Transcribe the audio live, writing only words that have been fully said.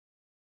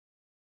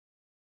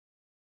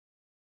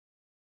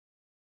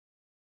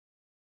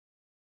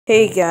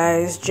Hey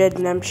guys, Jed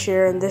Nemch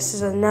here, and this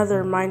is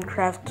another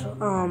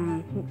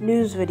Minecraft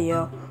news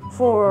video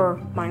for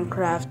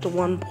Minecraft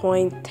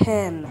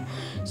 1.10.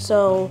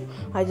 So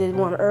I did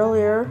one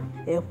earlier.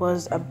 It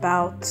was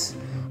about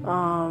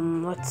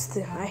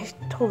I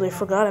totally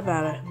forgot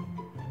about it.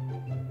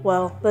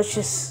 Well, let's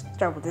just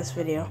start with this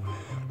video,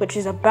 which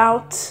is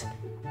about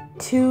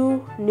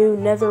 2 new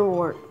Nether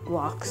Wart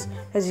blocks,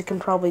 as you can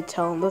probably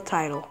tell in the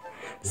title.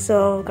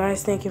 So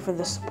guys, thank you for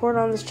the support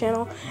on this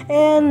channel,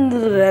 and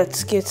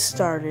let's get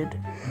started.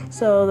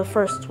 So the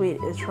first tweet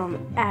is from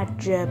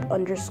 @Jeb_.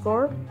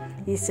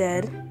 He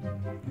said,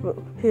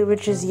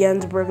 which is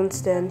Jens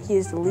Bergensten, he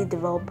is the lead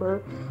developer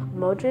of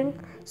Mojang.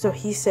 So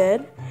he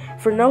said,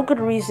 for no good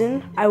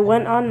reason, I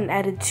went on and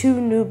added 2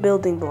 new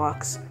building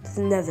blocks to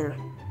the Nether.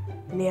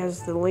 And he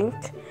has the link,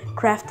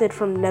 crafted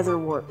from Nether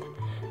Wart.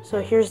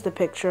 So here's the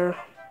picture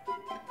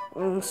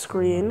on the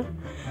screen.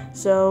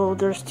 So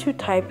there's 2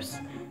 types.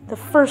 The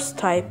first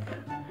type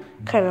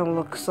kind of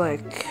looks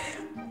like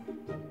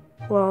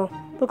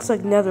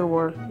Nether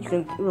Wart. You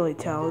can really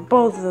tell.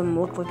 Both of them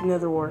look like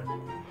Nether Wart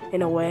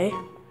in a way.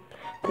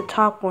 The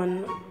top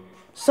one,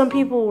 some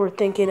people were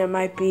thinking it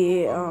might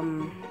be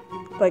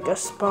like a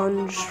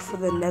sponge for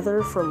the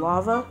Nether for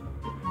lava.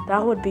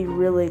 That would be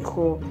really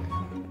cool.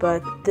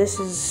 But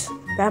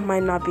that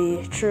might not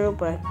be true,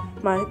 but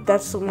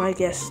that's my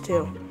guess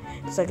too.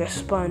 It's like a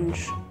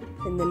sponge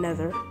in the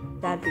Nether.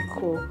 That'd be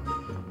cool.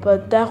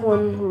 But that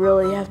wouldn't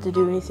really have to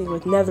do anything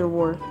with Nether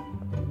Wart.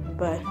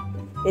 But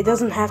it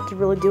doesn't have to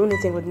really do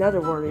anything with Nether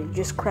Wart. You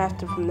just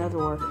craft it from Nether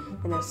Wart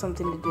and has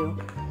something to do.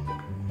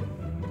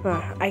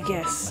 I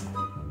guess.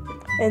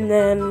 And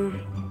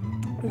then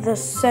the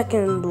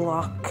second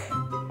block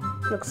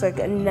looks like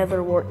a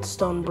Nether Wart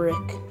stone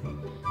brick,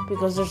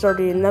 because there's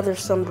already another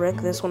stone brick.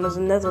 This one is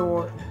a Nether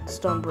Wart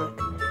stone brick.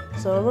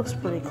 So it looks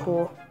pretty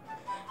cool.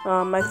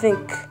 I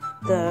think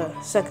the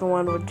second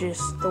one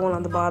the one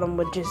on the bottom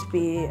would just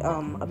be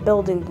a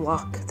building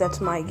block. That's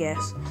my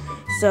guess.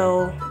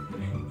 So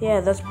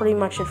yeah, that's pretty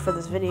much it for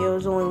this video. It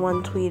was only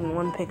 1 tweet and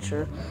 1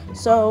 picture.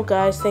 So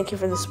guys, thank you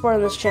for the support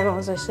on this channel.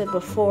 As I said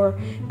before,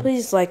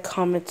 please like,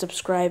 comment,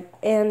 subscribe,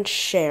 and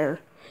share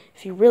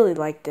if you really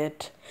liked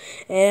it.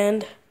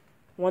 And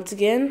once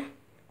again,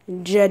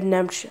 Jed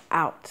Nemch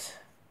out.